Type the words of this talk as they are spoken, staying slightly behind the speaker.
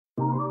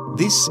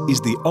This is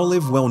the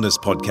Olive Wellness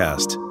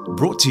Podcast,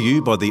 brought to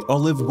you by the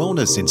Olive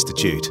Wellness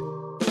Institute.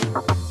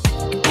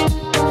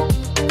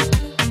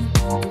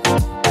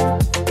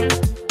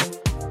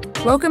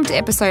 Welcome to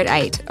episode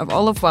 8 of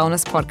Olive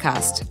Wellness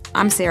Podcast.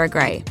 I'm Sarah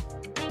Gray.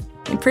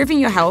 Improving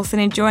your health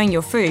and enjoying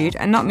your food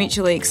are not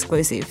mutually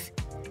exclusive.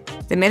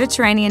 The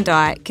Mediterranean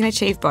diet can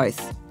achieve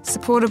both,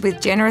 supported with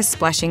generous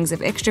splashings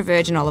of extra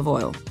virgin olive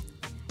oil.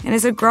 And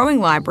there's a growing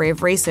library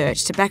of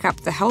research to back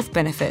up the health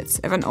benefits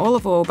of an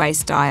olive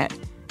oil-based diet,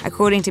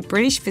 according to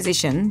British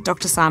physician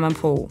Dr Simon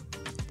Poole.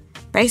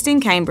 Based in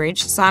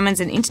Cambridge,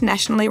 Simon's an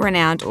internationally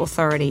renowned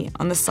authority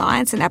on the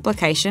science and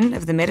application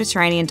of the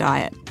Mediterranean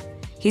diet.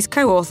 He's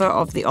co-author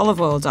of The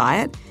Olive Oil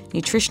Diet,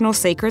 Nutritional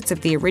Secrets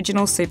of the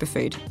Original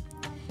Superfood.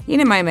 In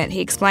a moment, he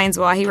explains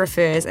why he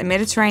refers a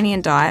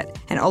Mediterranean diet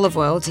and olive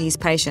oil to his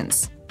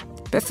patients.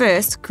 But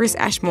first, Chris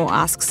Ashmore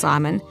asks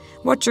Simon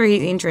what drew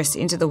his interest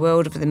into the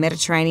world of the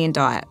Mediterranean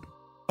diet.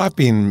 I've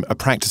been a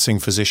practicing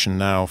physician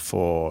now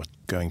for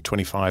going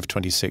 25,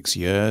 26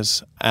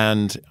 years,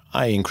 and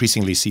I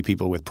increasingly see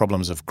people with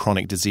problems of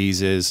chronic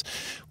diseases,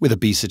 with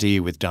obesity,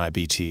 with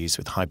diabetes,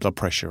 with high blood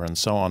pressure, and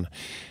so on.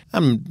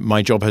 And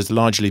my job has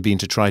largely been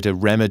to try to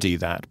remedy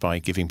that by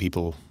giving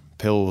people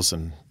pills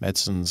and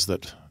medicines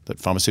that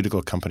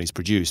pharmaceutical companies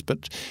produce.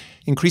 But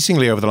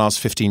increasingly over the last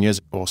 15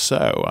 years or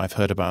so, I've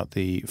heard about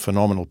the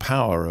phenomenal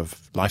power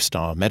of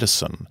lifestyle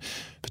medicine,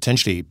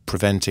 potentially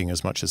preventing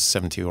as much as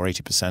 70 or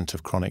 80%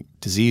 of chronic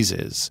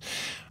diseases.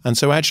 And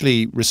so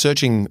actually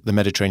researching the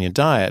Mediterranean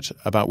diet,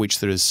 about which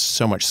there is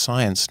so much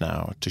science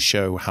now to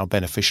show how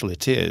beneficial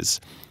it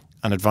is,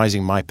 and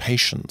advising my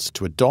patients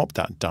to adopt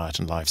that diet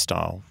and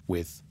lifestyle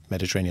with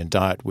Mediterranean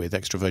diet with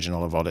extra virgin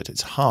olive oil at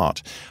its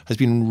heart, has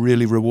been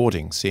really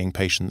rewarding, seeing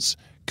patients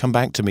come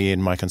back to me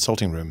in my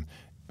consulting room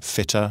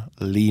fitter,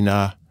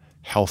 leaner,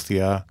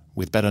 healthier,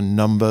 with better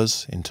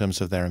numbers in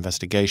terms of their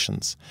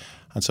investigations.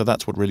 And so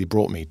that's what really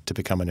brought me to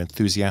become an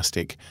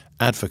enthusiastic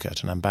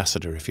advocate, an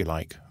ambassador, if you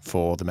like,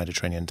 for the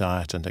Mediterranean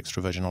diet and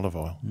extra virgin olive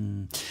oil.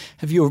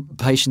 Have your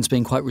patients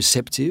been quite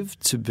receptive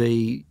to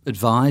be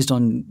advised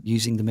on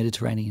using the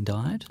Mediterranean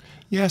diet?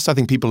 Yes, I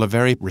think people are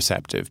very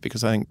receptive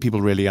because I think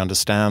people really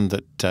understand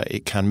that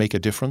it can make a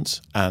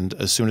difference. And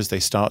as soon as they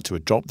start to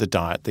adopt the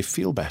diet, they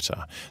feel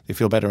better. They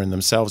feel better in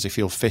themselves. They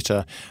feel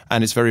fitter.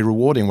 And it's very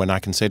rewarding when I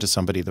can say to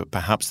somebody that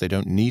perhaps they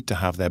don't need to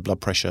have their blood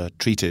pressure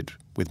treated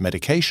with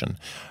medication,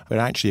 but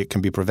actually it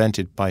can be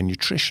prevented by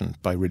nutrition,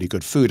 by really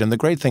good food. And the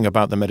great thing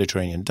about the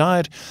Mediterranean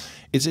diet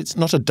is it's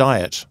not a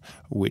diet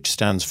which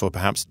stands for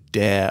perhaps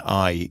dare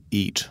I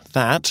eat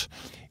that.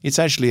 It's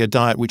actually a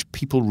diet which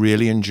people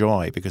really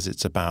enjoy because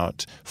it's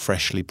about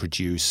freshly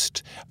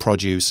produced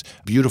produce,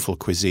 beautiful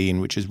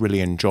cuisine, which is really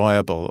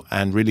enjoyable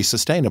and really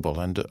sustainable.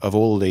 And of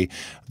all the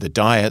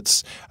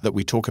diets that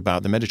we talk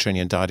about, the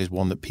Mediterranean diet is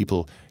one that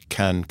people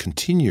can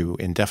continue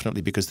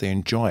indefinitely because they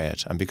enjoy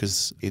it and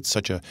because it's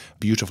such a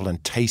beautiful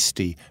and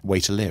tasty way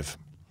to live.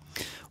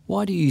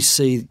 Why do you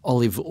see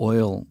olive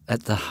oil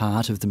at the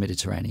heart of the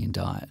Mediterranean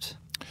diet?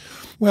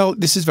 Well,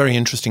 this is a very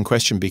interesting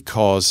question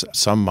because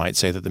some might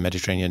say that the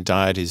Mediterranean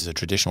diet is a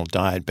traditional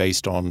diet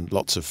based on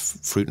lots of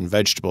fruit and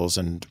vegetables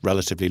and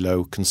relatively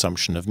low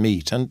consumption of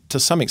meat. And to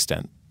some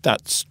extent,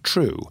 that's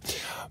true.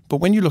 But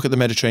when you look at the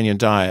Mediterranean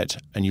diet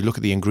and you look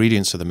at the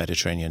ingredients of the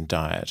Mediterranean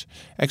diet,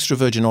 extra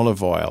virgin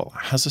olive oil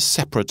has a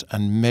separate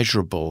and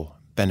measurable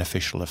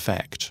beneficial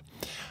effect.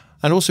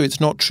 And also, it's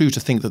not true to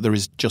think that there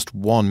is just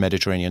one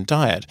Mediterranean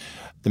diet.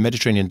 The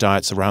Mediterranean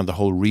diets around the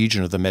whole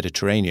region of the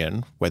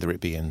Mediterranean, whether it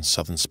be in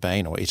southern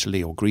Spain or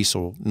Italy or Greece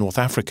or North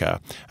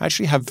Africa,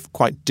 actually have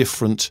quite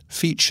different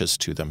features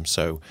to them.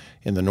 So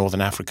in the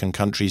northern African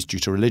countries, due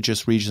to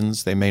religious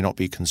reasons, they may not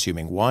be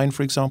consuming wine,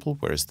 for example,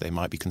 whereas they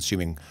might be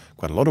consuming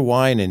quite a lot of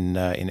wine in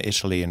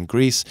Italy and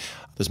Greece.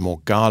 There's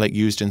more garlic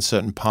used in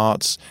certain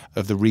parts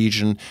of the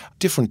region.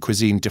 Different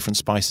cuisine, different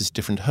spices,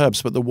 different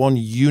herbs. But the one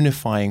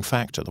unifying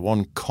factor, the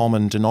one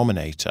common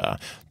denominator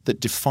that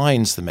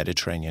defines the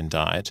Mediterranean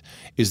diet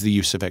is the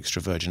use of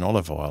extra virgin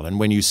olive oil. And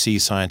when you see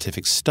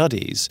scientific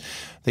studies,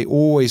 they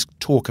always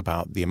talk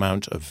about the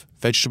amount of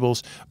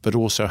vegetables, but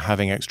also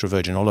having extra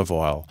virgin olive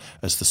oil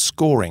as the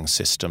scoring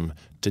system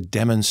to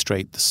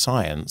demonstrate the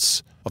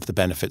science of the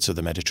benefits of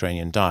the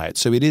Mediterranean diet.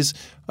 So it is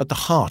at the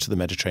heart of the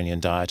Mediterranean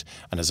diet.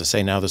 And as I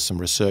say, now there's some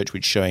research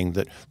which showing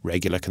that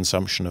regular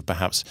consumption of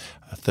perhaps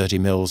 30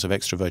 mils of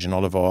extra virgin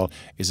olive oil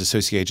is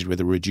associated with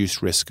a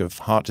reduced risk of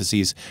heart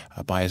disease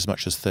by as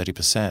much as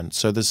 30%.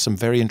 So there's some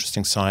very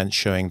interesting science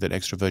showing that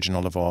extra virgin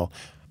olive oil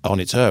on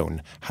its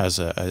own has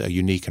a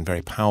unique and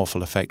very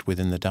powerful effect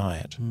within the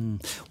diet.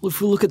 Well,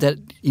 if we look at that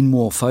in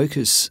more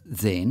focus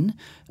then,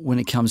 when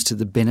it comes to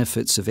the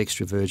benefits of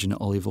extra virgin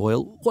olive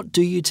oil, what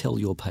do you tell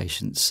your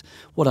patients?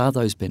 What are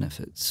those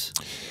benefits?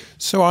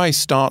 So I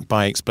start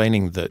by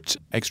explaining that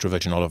extra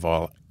virgin olive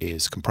oil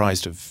is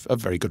comprised of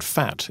very good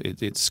fat.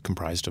 It's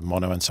comprised of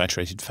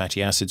monounsaturated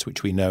fatty acids,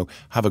 which we know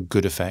have a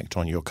good effect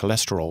on your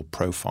cholesterol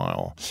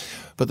profile.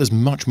 But there's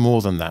much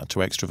more than that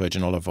to extra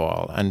virgin olive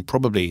oil. And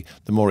probably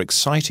the more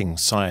exciting exciting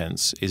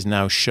science is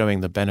now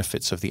showing the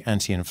benefits of the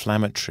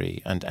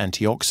anti-inflammatory and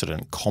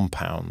antioxidant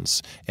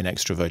compounds in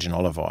extra virgin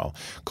olive oil,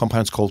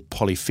 compounds called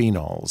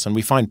polyphenols. And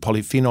we find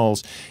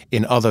polyphenols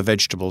in other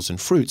vegetables and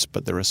fruits,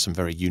 but there are some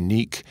very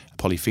unique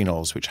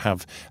polyphenols which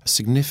have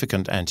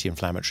significant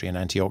anti-inflammatory and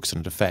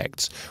antioxidant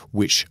effects,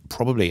 which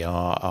probably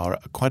are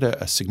quite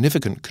a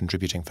significant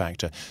contributing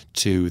factor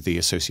to the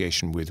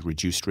association with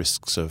reduced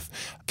risks of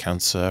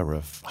cancer,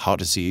 of heart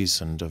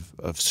disease, and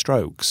of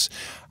strokes.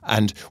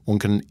 And one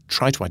can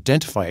try to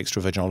identify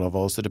extra virgin olive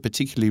oils that are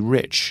particularly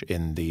rich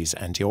in these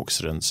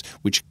antioxidants,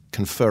 which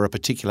confer a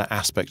particular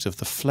aspect of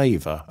the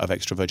flavor of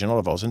extra virgin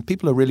olive oils. And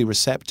people are really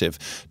receptive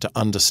to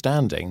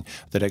understanding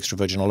that extra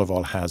virgin olive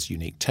oil has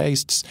unique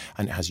tastes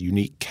and it has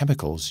unique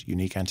chemicals,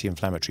 unique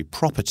anti-inflammatory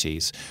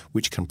properties,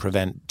 which can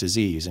prevent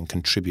disease and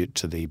contribute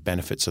to the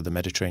benefits of the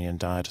Mediterranean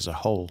diet as a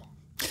whole.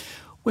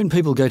 When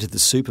people go to the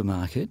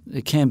supermarket,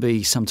 it can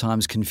be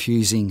sometimes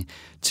confusing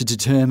to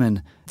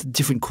determine the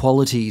different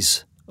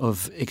qualities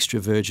of extra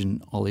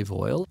virgin olive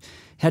oil.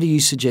 How do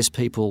you suggest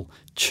people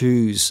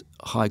choose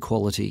high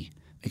quality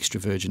extra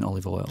virgin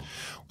olive oil?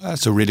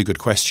 That's a really good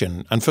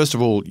question. And first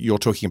of all, you're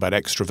talking about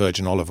extra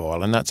virgin olive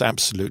oil, and that's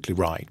absolutely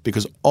right,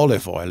 because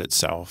olive oil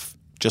itself,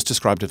 just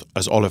described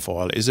as olive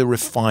oil, is a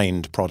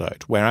refined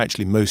product where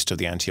actually most of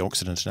the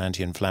antioxidant and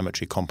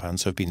anti-inflammatory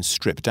compounds have been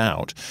stripped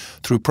out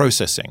through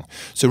processing.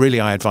 So really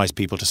I advise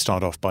people to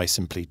start off by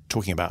simply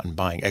talking about and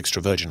buying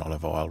extra virgin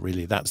olive oil.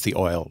 Really, that's the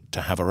oil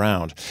to have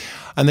around.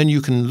 And then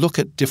you can look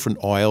at different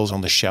oils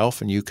on the shelf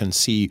and you can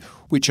see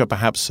which are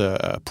perhaps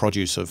a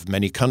produce of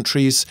many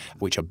countries,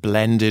 which are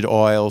blended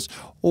oils,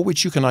 or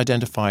which you can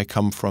identify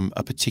come from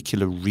a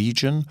particular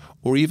region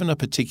or even a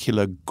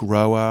particular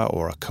grower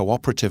or a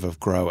cooperative of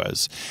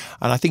growers.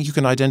 And I think you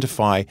can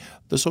identify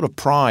the sort of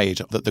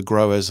pride that the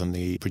growers and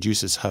the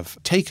producers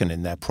have taken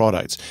in their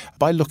products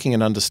by looking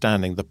and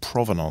understanding the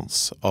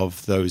provenance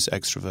of those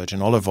extra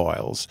virgin olive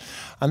oils.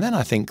 And then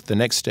I think the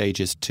next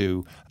stage is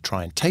to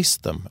try and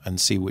taste them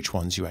and see which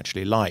ones you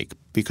actually like,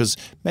 because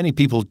many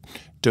people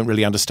don't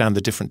really understand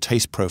the different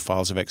taste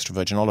profiles of extra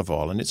virgin olive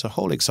oil. And it's a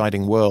whole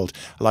exciting world,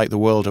 like the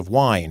world of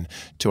wine,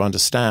 to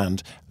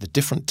understand the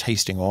different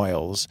tasting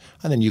oils.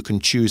 And then you can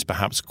choose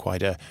perhaps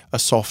quite a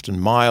soft and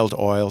mild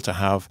oil to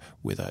have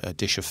with a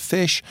dish of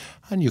fish.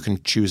 And you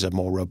can choose a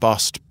more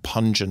robust,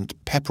 pungent,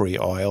 peppery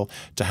oil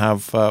to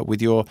have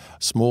with your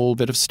small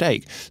bit of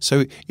steak.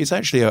 So it's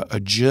actually a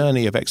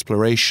journey of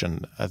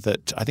exploration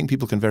that I think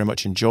people can very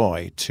much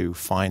enjoy, to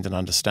find and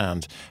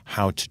understand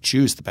how to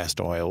choose the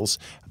best oils,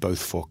 both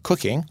for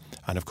cooking,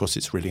 and of course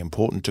it's really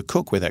important to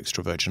cook with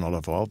extra virgin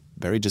olive oil,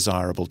 very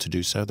desirable to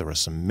do so. There are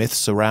some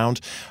myths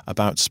around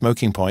about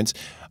smoking points,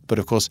 but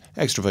of course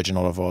extra virgin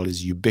olive oil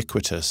is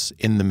ubiquitous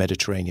in the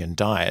Mediterranean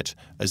diet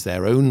as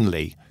their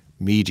only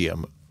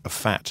medium of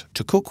fat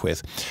to cook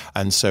with.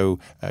 And so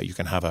you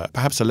can have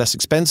perhaps a less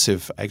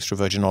expensive extra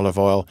virgin olive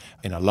oil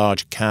in a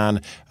large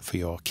can for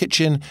your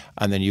kitchen,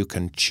 and then you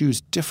can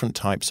choose different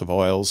types of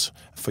oils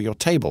for your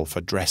table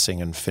for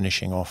dressing and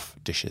finishing off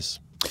dishes.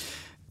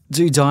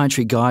 Do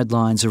dietary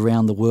guidelines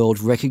around the world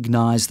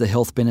recognise the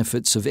health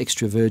benefits of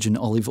extra virgin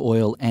olive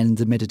oil and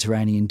the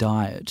Mediterranean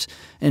diet?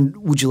 And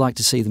would you like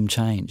to see them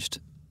changed?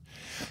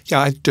 Yeah,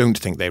 I don't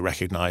think they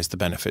recognise the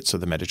benefits of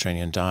the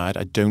Mediterranean diet.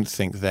 I don't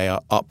think they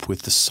are up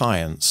with the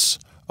science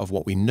of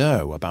what we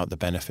know about the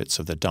benefits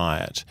of the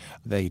diet.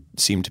 They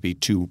seem to be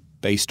too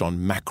based on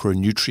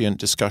macronutrient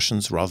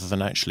discussions rather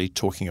than actually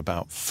talking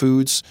about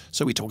foods.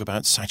 So we talk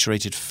about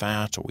saturated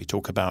fat, or we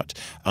talk about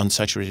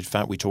unsaturated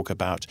fat, we talk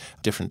about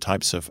different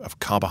types of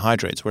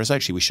carbohydrates, whereas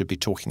actually we should be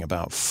talking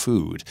about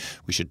food.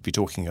 We should be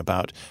talking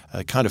about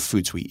the kind of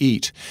foods we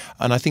eat.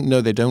 And I think, no,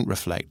 they don't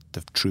reflect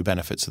the true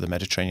benefits of the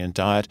Mediterranean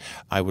diet.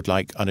 I would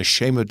like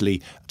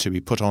unashamedly to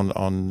be put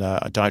on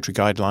dietary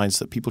guidelines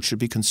that people should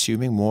be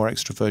consuming more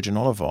extra virgin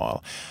olive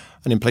oil.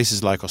 And in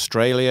places like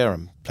Australia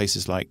and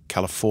places like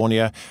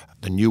California,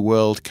 the New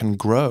World can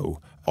grow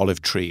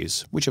olive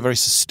trees, which are very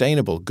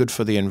sustainable, good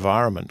for the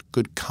environment,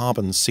 good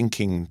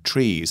carbon-sinking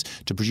trees,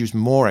 to produce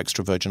more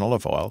extra virgin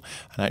olive oil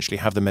and actually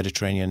have the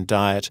Mediterranean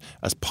diet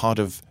as part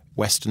of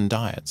Western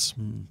diets.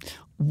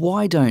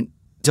 Why don't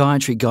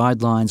dietary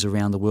guidelines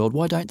around the world,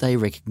 why don't they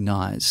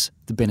recognise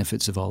the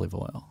benefits of olive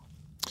oil?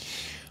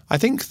 I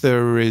think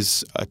there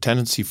is a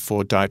tendency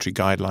for dietary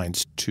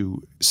guidelines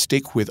to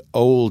stick with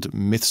old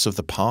myths of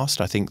the past.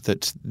 I think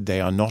that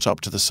they are not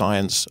up to the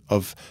science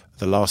of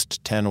the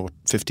last 10 or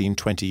 15,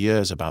 20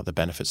 years about the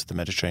benefits of the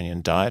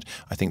Mediterranean diet.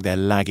 I think they're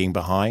lagging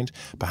behind.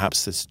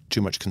 Perhaps there's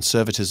too much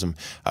conservatism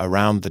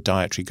around the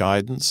dietary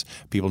guidance,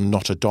 people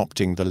not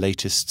adopting the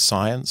latest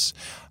science.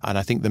 And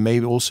I think there may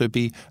also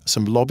be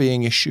some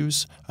lobbying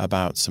issues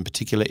about some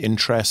particular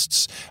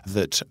interests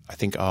that I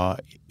think are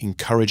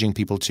encouraging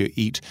people to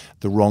eat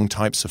the wrong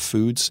types of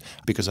foods,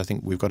 because I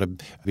think we've got to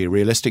be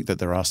realistic that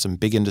there are some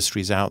big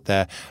industries out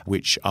there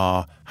which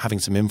are having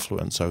some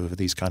influence over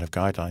these kind of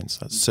guidelines.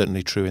 That's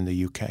certainly true in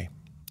the UK.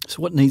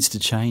 So what needs to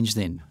change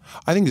then?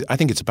 I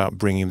think it's about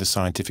bringing the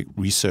scientific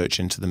research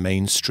into the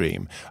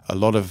mainstream. A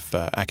lot of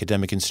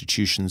academic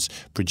institutions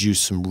produce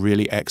some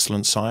really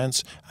excellent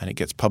science, and it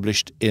gets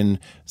published in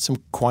some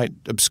quite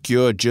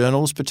obscure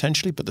journals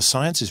potentially, but the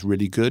science is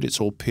really good.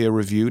 It's all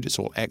peer-reviewed. It's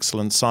all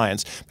excellent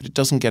science, but it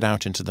doesn't get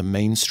out into the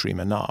mainstream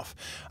enough.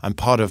 And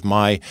part of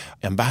my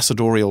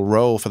ambassadorial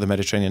role for the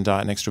Mediterranean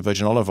diet and extra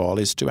virgin olive oil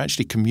is to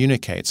actually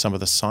communicate some of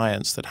the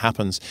science that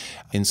happens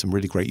in some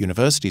really great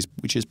universities,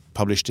 which is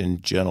published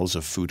in journals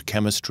of food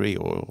chemistry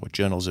or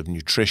journals of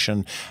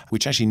nutrition,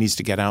 which actually needs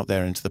to get out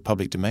there into the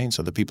public domain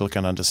so that people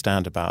can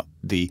understand about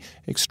the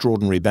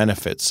extraordinary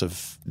benefits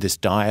of this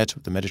diet,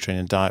 the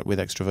Mediterranean diet with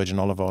extra virgin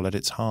olive oil at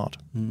its heart.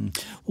 Well,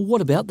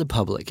 what about the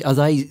public? Are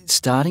they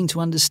starting to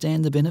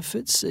understand the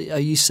benefits? Are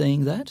you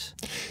seeing that?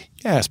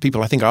 Yes,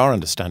 people I think are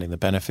understanding the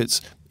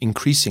benefits,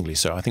 increasingly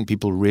so. I think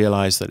people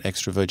realize that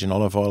extra virgin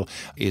olive oil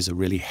is a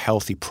really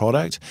healthy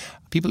product.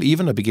 People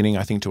even are beginning,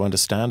 I think, to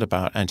understand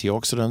about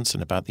antioxidants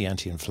and about the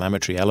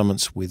anti-inflammatory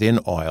elements within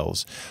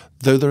oils,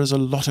 though there is a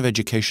lot of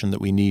education that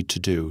we need to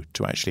do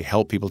to actually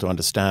help people to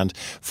understand,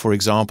 for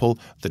example,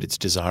 that it's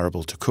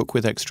desirable to cook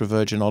with extra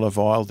virgin olive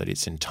oil, that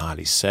it's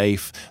entirely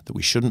safe, that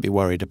we shouldn't be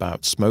worried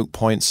about smoke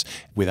points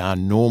with our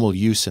normal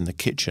use in the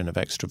kitchen of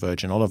extra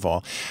virgin olive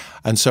oil.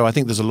 And so I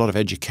think there's a lot of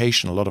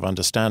education, a lot of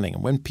understanding.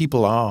 And when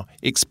people are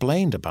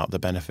explained about the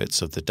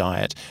benefits of the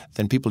diet,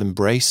 then people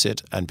embrace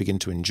it and begin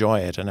to enjoy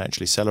it and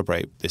actually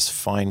celebrate this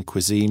fine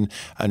cuisine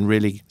and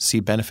really see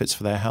benefits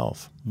for their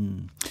health.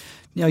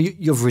 Now,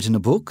 you've written a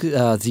book,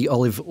 The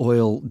Olive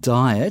Oil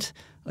Diet,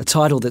 a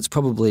title that's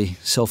probably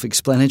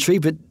self-explanatory,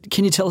 but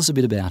can you tell us a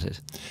bit about it?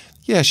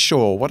 Yeah,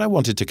 sure. What I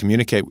wanted to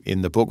communicate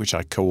in the book, which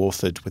I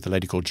co-authored with a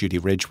lady called Judy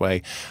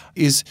Ridgway,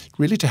 is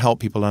really to help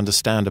people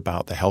understand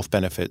about the health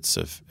benefits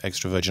of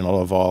extra virgin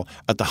olive oil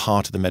at the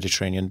heart of the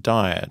Mediterranean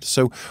diet.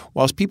 So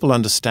whilst people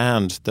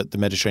understand that the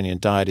Mediterranean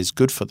diet is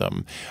good for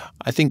them,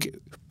 I think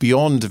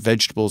beyond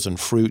vegetables and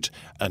fruit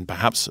and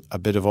perhaps a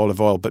bit of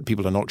olive oil, but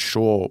people are not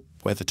sure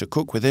whether to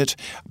cook with it.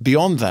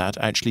 Beyond that,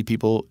 actually,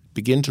 people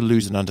begin to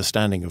lose an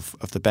understanding of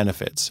the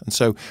benefits. And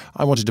so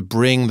I wanted to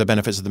bring the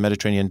benefits of the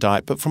Mediterranean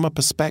diet, but from a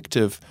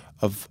perspective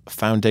of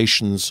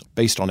foundations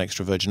based on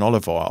extra virgin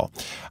olive oil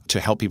to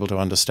help people to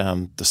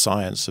understand the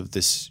science of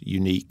this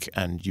unique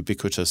and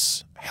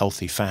ubiquitous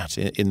healthy fat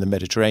in the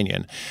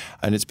Mediterranean.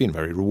 And it's been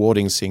very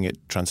rewarding seeing it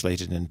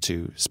translated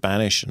into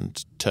Spanish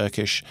and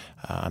Turkish.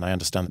 And I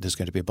understand that there's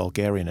going to be a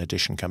Bulgarian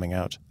edition coming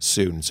out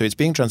soon. So it's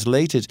being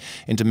translated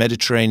into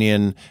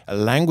Mediterranean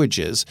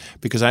languages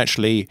because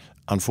actually,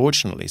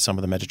 unfortunately, some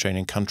of the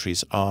Mediterranean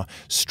countries are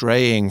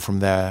straying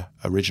from their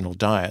original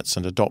diets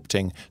and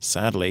adopting,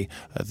 sadly,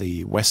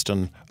 the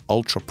Western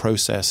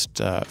ultra-processed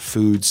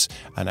foods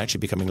and actually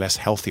becoming less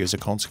healthy as a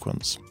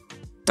consequence.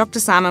 Dr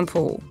Simon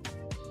Poole.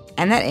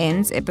 And that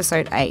ends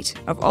episode 8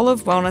 of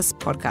Olive Wellness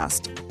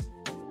Podcast.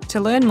 To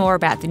learn more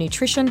about the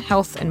nutrition,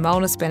 health and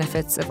wellness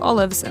benefits of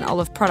olives and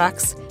olive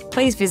products,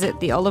 please visit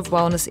the Olive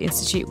Wellness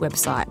Institute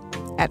website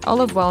at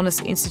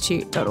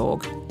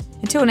olivewellnessinstitute.org.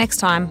 Until next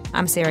time,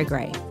 I'm Sarah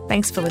Gray.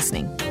 Thanks for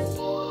listening.